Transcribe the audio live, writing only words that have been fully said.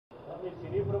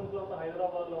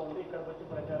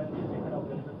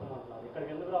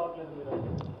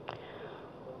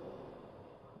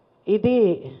ఇది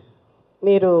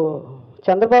మీరు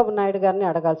చంద్రబాబు నాయుడు గారిని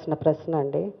అడగాల్సిన ప్రశ్న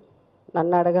అండి,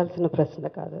 నన్ను అడగాల్సిన ప్రశ్న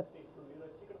కాదు.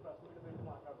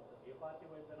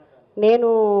 నేను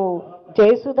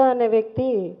జయసుధ అనే వ్యక్తి,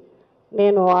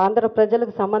 నేను ఆంధ్ర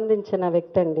ప్రజలకు సంబంధించిన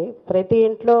వ్యక్తి అండి. ప్రతి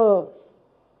ఇంట్లో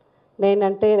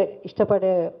నేనంటే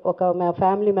ఇష్టపడే ఒక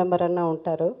ఫ్యామిలీ మెంబర్ అన్న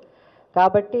ఉంటారు.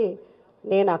 కాబట్టి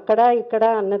నేను అక్కడ ఇక్కడ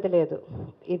అన్నది లేదు.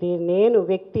 ఇది నేను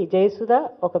వ్యక్తి జయసుధ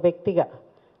ఒక వ్యక్తిగా,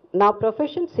 నా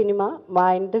ప్రొఫెషన్ సినిమా, మా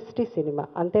ఇండస్ట్రీ సినిమా,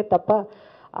 అంతే తప్ప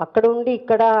అక్కడ ఉండి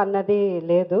ఇక్కడ అన్నది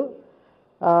లేదు.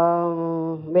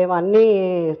 మేము అన్నీ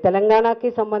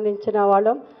తెలంగాణకి సంబంధించిన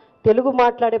వాళ్ళం, తెలుగు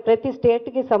మాట్లాడే ప్రతి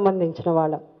స్టేట్కి సంబంధించిన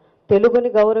వాళ్ళం,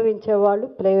 తెలుగుని గౌరవించే వాళ్ళు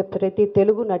ప్రతి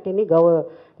తెలుగు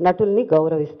నటుల్ని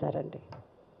గౌరవిస్తారండి.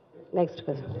 Next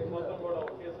question.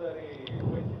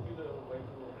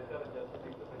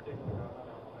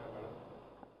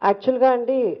 యాక్చువల్గా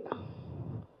అండి,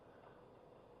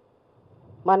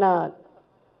 మన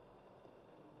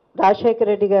రాజశేఖర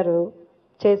రెడ్డి గారు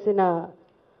చేసిన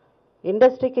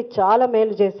ఇండస్ట్రీకి చాలా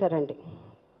మేలు చేశారండి.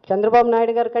 చంద్రబాబు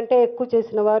నాయుడు గారి కంటే ఎక్కువ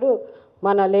చేసిన వారు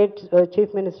మన late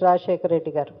chief minister Rajasekhara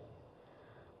Reddy గారు.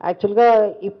 యాక్చువల్గా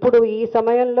ఇప్పుడు ఈ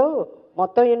సమయంలో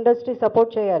మొత్తం ఇండస్ట్రీ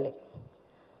సపోర్ట్ చేయాలి.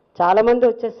 చాలామంది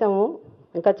వచ్చేసాము,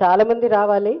 ఇంకా చాలామంది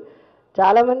రావాలి.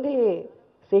 చాలామంది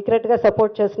సీక్రెట్గా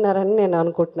సపోర్ట్ చేస్తున్నారని నేను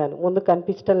అనుకుంటున్నాను. ముందు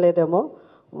కనిపించడం లేదేమో,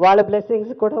 వాళ్ళ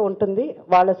బ్లెస్సింగ్స్ కూడా ఉంటుంది,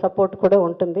 వాళ్ళ సపోర్ట్ కూడా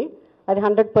ఉంటుంది. అది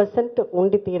 100%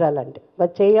 ఉండి తీరాలండి.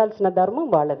 మరి చేయాల్సిన ధర్మం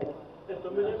వాళ్ళది.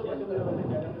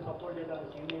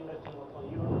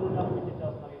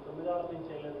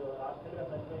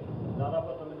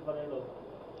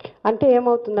 అంటే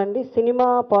ఏమవుతుందండి, సినిమా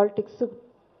పాలిటిక్స్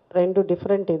రెండు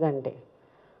డిఫరెంట్ ఇదండి.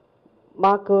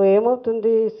 మాకు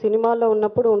ఏమవుతుంది, సినిమాలో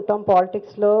ఉన్నప్పుడు ఉంటాం,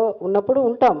 పాలిటిక్స్లో ఉన్నప్పుడు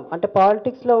ఉంటాం. అంటే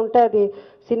పాలిటిక్స్లో ఉంటే అది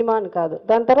సినిమా అని కాదు.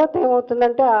 దాని తర్వాత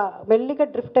ఏమవుతుందంటే మెల్లిగా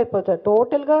డ్రిఫ్ట్ అయిపోతుంది.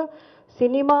 టోటల్గా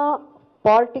సినిమా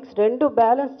పాలిటిక్స్ రెండు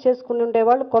బ్యాలెన్స్ చేసుకుని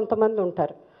ఉండేవాళ్ళు కొంతమంది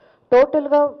ఉంటారు.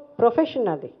 టోటల్గా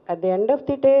ప్రొఫెషన్ అది. At the end of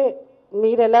the day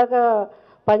మీరు ఎలాగా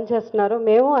పనిచేస్తున్నారో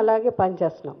మేము అలాగే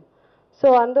పనిచేస్తున్నాం. సో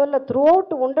అందువల్ల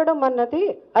త్రూఅవుట్ ఉండడం అన్నది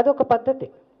అదొక పద్ధతి.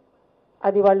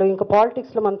 అది వాళ్ళు ఇంకా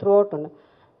పాలిటిక్స్లో మన త్రూఅవుట్ ఉన్నాం.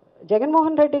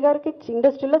 జగన్మోహన్ రెడ్డి గారికి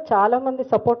ఇండస్ట్రీలో చాలామంది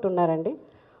సపోర్ట్ ఉన్నారండి.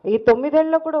 ఈ 9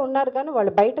 ఏళ్ళలో కూడా ఉన్నారు, కానీ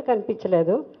వాళ్ళు బయట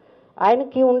కనిపించలేదు.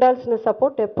 ఆయనకి ఉండాల్సిన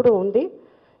సపోర్ట్ ఎప్పుడు ఉంది.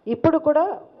 ఇప్పుడు కూడా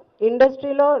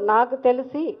ఇండస్ట్రీలో నాకు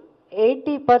తెలిసి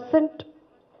 80%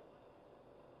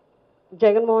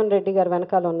 జగన్మోహన్ రెడ్డి గారు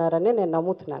వెనకాల ఉన్నారని నేను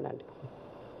నమ్ముతున్నానండి.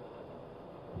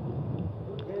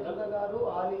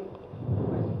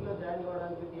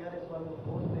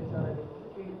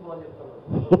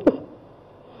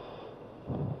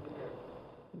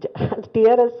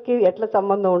 టీఆర్ఎస్కి ఎట్లా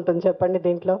సంబంధం ఉంటుంది చెప్పండి?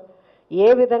 దీంట్లో ఏ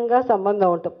విధంగా సంబంధం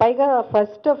ఉంటుంది? పైగా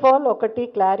ఫస్ట్ ఆఫ్ ఆల్ ఒకటి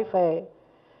క్లారిఫై,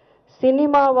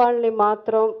 సినిమా వాళ్ళని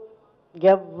మాత్రం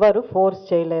ఎవ్వరు ఫోర్స్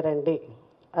చేయలేరండి.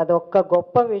 అదొక్క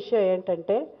గొప్ప విషయం.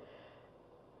 ఏంటంటే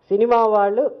సినిమా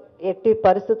వాళ్ళు ఎట్టి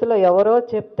పరిస్థితుల్లో ఎవరో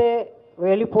చెప్తే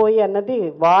వెళ్ళిపోయి అన్నది,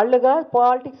 వాళ్ళుగా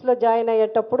పాలిటిక్స్లో జాయిన్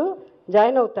అయ్యేటప్పుడు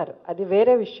జాయిన్ అవుతారు, అది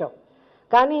వేరే విషయం.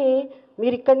 కానీ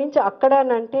మీరు ఇక్కడి నుంచి అక్కడ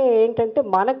అంటే ఏంటంటే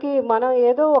మనం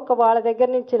ఏదో ఒక వాళ్ళ దగ్గర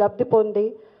నుంచి లబ్ధి పొంది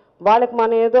వాళ్ళకి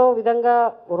మనం ఏదో విధంగా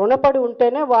రుణపడి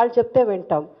ఉంటేనే వాళ్ళు చెప్తే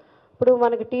వింటాం. ఇప్పుడు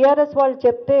మనకి టీఆర్ఎస్ వాళ్ళు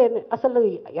చెప్తే అసలు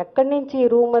ఎక్కడి నుంచి ఈ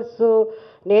రూమర్స్,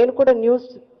 నేను కూడా న్యూస్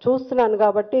చూస్తున్నాను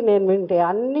కాబట్టి నేను వింటే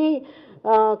అన్నీ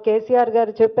కేసీఆర్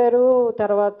గారు చెప్పారు,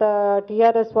 తర్వాత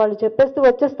టీఆర్ఎస్ వాళ్ళు చెప్పేస్తూ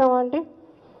వచ్చేస్తామా అండి?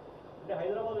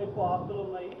 హైదరాబాద్ ఎక్కువ ఆస్తులు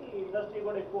ఉన్నాయి, ఇండస్ట్రీ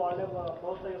కూడా ఎక్కువ వాళ్ళే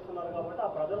ప్రోత్సహిస్తున్నారు కాబట్టి ఆ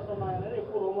ప్రజర్స్ ఉన్నాయనేది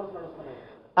ఎక్కువ రూమర్స్ నడుస్తున్నాయి.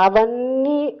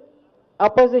 అవన్నీ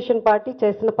అపోజిషన్ పార్టీ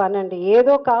చేసిన పని అండి.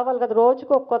 ఏదో కావాలి కదా,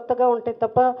 రోజుకు కొత్తగా ఉంటే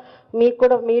తప్ప మీకు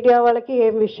కూడా మీడియా వాళ్ళకి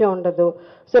ఏం విషయం ఉండదు.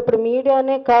 సో ఇప్పుడు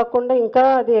మీడియానే కాకుండా ఇంకా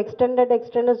అది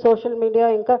ఎక్స్టెండెడ్ సోషల్ మీడియా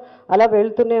ఇంకా అలా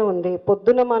వెళ్తూనే ఉంది.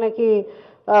 పొద్దున మనకి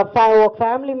ఒక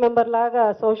ఫ్యామిలీ మెంబర్ లాగా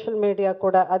సోషల్ మీడియా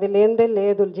కూడా, అది లేనిదే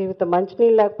లేదు జీవితం.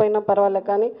 మంచినీళ్ళు లేకపోయినా పర్వాలేదు,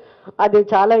 కానీ అది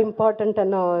చాలా ఇంపార్టెంట్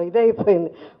అన్న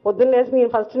ఇదైపోయింది. పొద్దున్న లేసి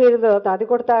మీరు ఫస్ట్ నీళ్ళు అది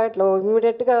కూడా తాగట్లో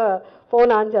ఇమ్మీడియట్గా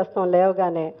ఫోన్ ఆన్ చేస్తాం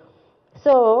లేవగానే.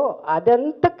 సో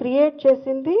అదంతా క్రియేట్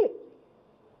చేసింది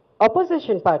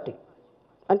అపోజిషన్ పార్టీ.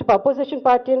 అంటే అపోజిషన్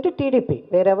పార్టీ అంటే టీడీపీ,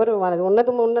 వేరెవరు మనది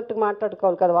ఉన్నట్టు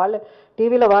మాట్లాడుకోవాలి కదా, వాళ్ళే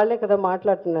టీవీలో వాళ్ళే కదా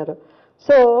మాట్లాడుతున్నారు.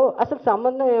 సో అసలు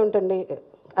సంబంధం ఏముంటుంది?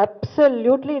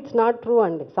 అబ్సల్యూట్లీ ఇట్స్ నాట్ ట్రూ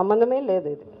అండి, సంబంధమే లేదు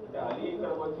ఇది.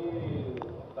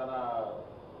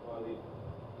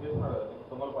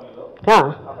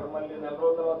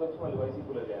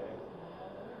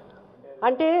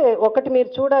 అంటే ఒకటి మీరు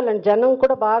చూడాలండి, జనం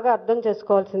కూడా బాగా అర్థం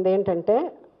చేసుకోవాల్సింది ఏంటంటే,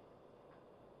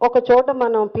 ఒక చోట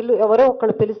మనం ఎవరో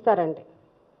ఒకళ్ళు పిలుస్తారండి,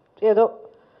 ఏదో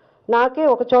నాకే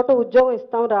ఒక చోట ఉద్యోగం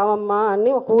ఇస్తాం రావమ్మా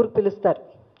అని ఒక ఊరికి పిలుస్తారు.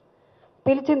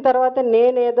 పిలిచిన తర్వాత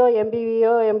నేనేదో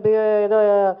ఎంబీఏ ఏదో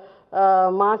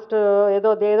మాస్టర్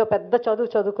ఏదో పెద్ద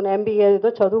చదువుకున్నా, ఎంబీఏ ఏదో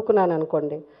చదువుకున్నాను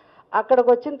అనుకోండి. అక్కడికి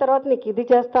వచ్చిన తర్వాత నీకు ఇది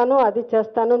చేస్తాను అది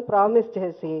చేస్తాను అని ప్రామిస్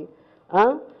చేసి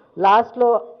లాస్ట్లో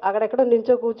అక్కడెక్కడ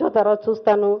నించో కూర్చో తర్వాత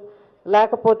చూస్తాను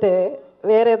లేకపోతే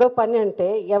వేరేదో పని అంటే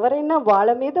ఎవరైనా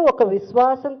వాళ్ళ మీద ఒక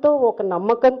విశ్వాసంతో ఒక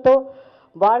నమ్మకంతో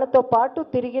వాళ్ళతో పాటు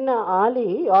తిరిగిన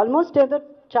ఆల్మోస్ట్ ఏదో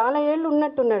చాలా ఏళ్ళు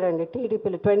ఉన్నట్టున్నాడండి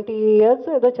టీడీపీలో. 20 years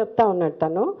ఏదో చెప్తా ఉన్నాడు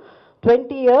తను.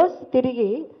 20 years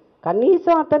తిరిగి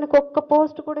కనీసం అతనికి ఒక్క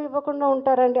పోస్ట్ కూడా ఇవ్వకుండా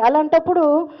ఉంటారండి. అలాంటప్పుడు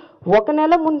ఒక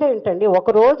నెల ముందే ఏంటండి, ఒక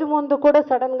రోజు ముందు కూడా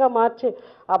సడన్గా మార్చే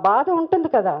ఆ బాధ ఉంటుంది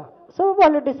కదా. సో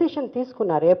వాళ్ళు డిసిషన్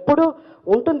తీసుకున్నారు. ఎప్పుడు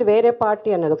ఉంటుంది వేరే పార్టీ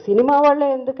అన్నది. ఒక సినిమా వాళ్ళే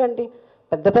ఎందుకండి,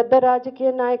 పెద్ద పెద్ద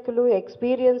రాజకీయ నాయకులు,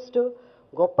 ఎక్స్పీరియన్స్డ్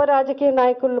గొప్ప రాజకీయ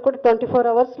నాయకులు కూడా 24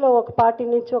 hours ఒక పార్టీ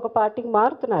నుంచి ఒక పార్టీకి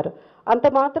మారుతున్నారు. అంత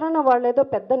మాత్రాన వాళ్ళు ఏదో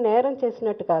పెద్ద నేరం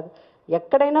చేసినట్టు కాదు.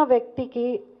 ఎక్కడైనా వ్యక్తికి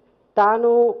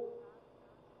తాను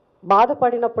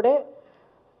బాధపడినప్పుడే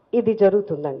ఇది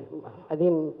జరుగుతుందండి. అది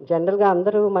జనరల్గా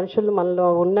అందరూ మనుషులు మనలో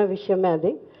ఉన్న విషయమే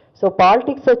అది. సో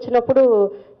పాలిటిక్స్ వచ్చినప్పుడు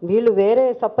వీళ్ళు వేరే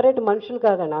సపరేట్ మనుషులు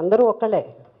కాదండి, అందరూ ఒక్కలే.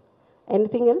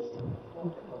 Anything else?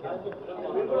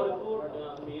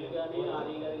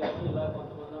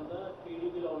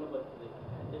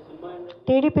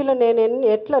 టీడీపీలో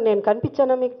నేను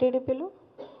కనిపించానా మీకు? టీడీపీలో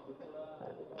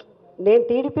నేను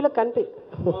టీడీపీలో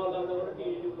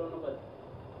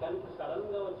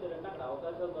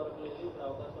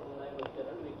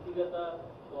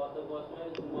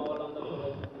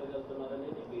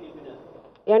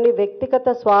వ్యక్తిగత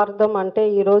స్వార్థం అంటే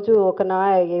ఈరోజు ఒక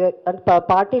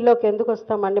పార్టీలోకి ఎందుకు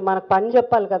వస్తామండి? మనకు పని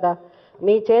చెప్పాలి కదా.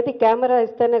 మీ చేతి కెమెరా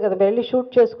ఇస్తేనే కదా వెళ్ళి షూట్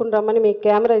చేసుకుని రమ్మని, మీకు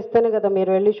కెమెరా ఇస్తేనే కదా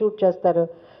మీరు వెళ్ళి షూట్ చేస్తారు.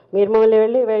 మీరు మమ్మల్ని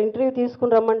వెళ్ళి ఇంటర్వ్యూ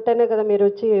తీసుకుని రమ్మంటేనే కదా మీరు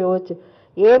వచ్చి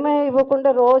ఏమీ ఇవ్వకుండా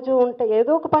రోజు ఉంటే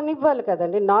ఏదో ఒక పని ఇవ్వాలి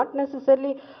కదండి. నాట్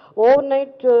నెసెసరీ ఓవర్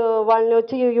నైట్ వాళ్ళని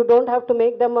వచ్చి you don't have to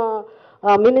make them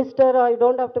minister, you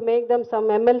don't have to make them some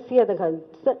MLC. అది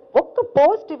ఒక్క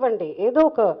పోస్ట్ ఇవ్వండి, ఏదో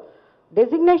ఒక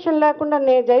డెసిగ్నేషన్ లేకుండా.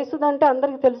 నేను జయసుధ అంటే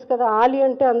అందరికీ తెలుసు కదా, ఆలి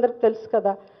అంటే అందరికి తెలుసు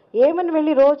కదా, ఏమని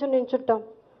వెళ్ళి రోజు నించుంటాం?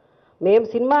 మేము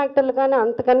సినిమా యాక్టర్లు కానీ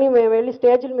అంతకని మేము వెళ్ళి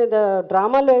స్టేజ్ల మీద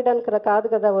డ్రామాలు వేయడానికి కాదు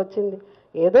కదా వచ్చింది,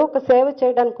 ఏదో ఒక సేవ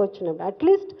చేయడానికి వచ్చినాం.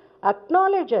 అట్లీస్ట్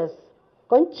అక్నాలెడ్జెస్,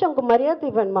 కొంచెం ఒక మర్యాద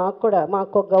ఇవ్వండి మాకు కూడా,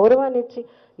 మాకు ఒక గౌరవాన్ని ఇచ్చి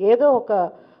ఏదో ఒక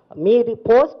మీరు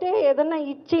పోస్టే ఏదన్నా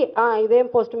ఇచ్చి ఇదేం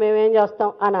పోస్ట్ మేమేం చేస్తాం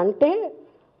అని అంటే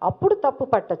అప్పుడు తప్పు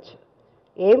పట్టచ్చు.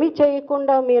 ఏమీ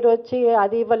చేయకుండా మీరు వచ్చి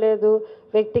అది ఇవ్వలేదు,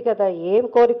 వ్యక్తిగత ఏం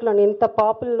కోరికలు, ఇంత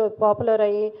పాపులర్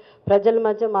అయ్యి ప్రజల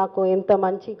మధ్య మాకు ఇంత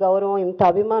మంచి గౌరవం ఇంత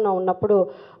అభిమానం ఉన్నప్పుడు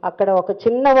అక్కడ ఒక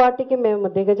చిన్న వాటికి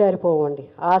మేము దిగజారిపోవండి.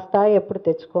 ఆ స్థాయి ఎప్పుడు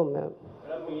తెచ్చుకోము మేము.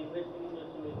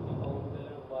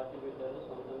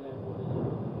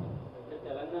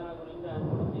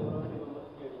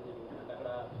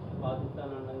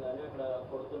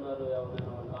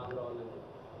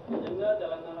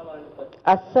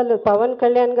 అస్సలు పవన్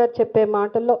కళ్యాణ్ గారు చెప్పే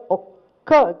మాటల్లో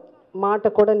ఒక్క మాట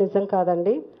కూడా నిజం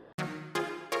కాదండి.